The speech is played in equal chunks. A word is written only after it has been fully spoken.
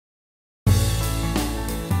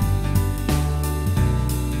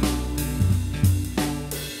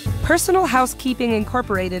Personal Housekeeping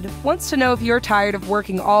Incorporated wants to know if you're tired of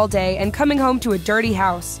working all day and coming home to a dirty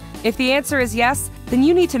house. If the answer is yes, then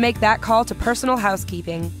you need to make that call to Personal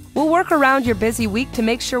Housekeeping. We'll work around your busy week to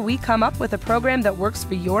make sure we come up with a program that works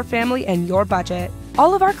for your family and your budget.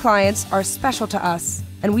 All of our clients are special to us,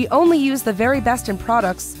 and we only use the very best in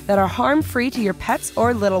products that are harm-free to your pets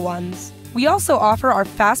or little ones. We also offer our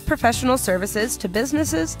fast professional services to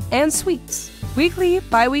businesses and suites. Weekly,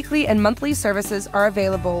 bi-weekly, and monthly services are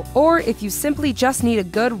available, or if you simply just need a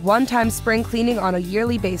good one-time spring cleaning on a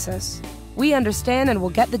yearly basis. We understand and will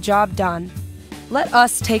get the job done. Let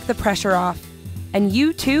us take the pressure off, and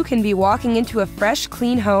you too can be walking into a fresh,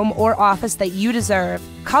 clean home or office that you deserve.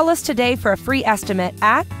 Call us today for a free estimate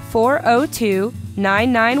at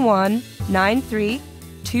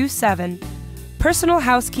 402-991-9327. Personal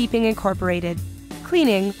Housekeeping Incorporated.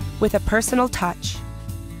 Cleaning with a personal touch.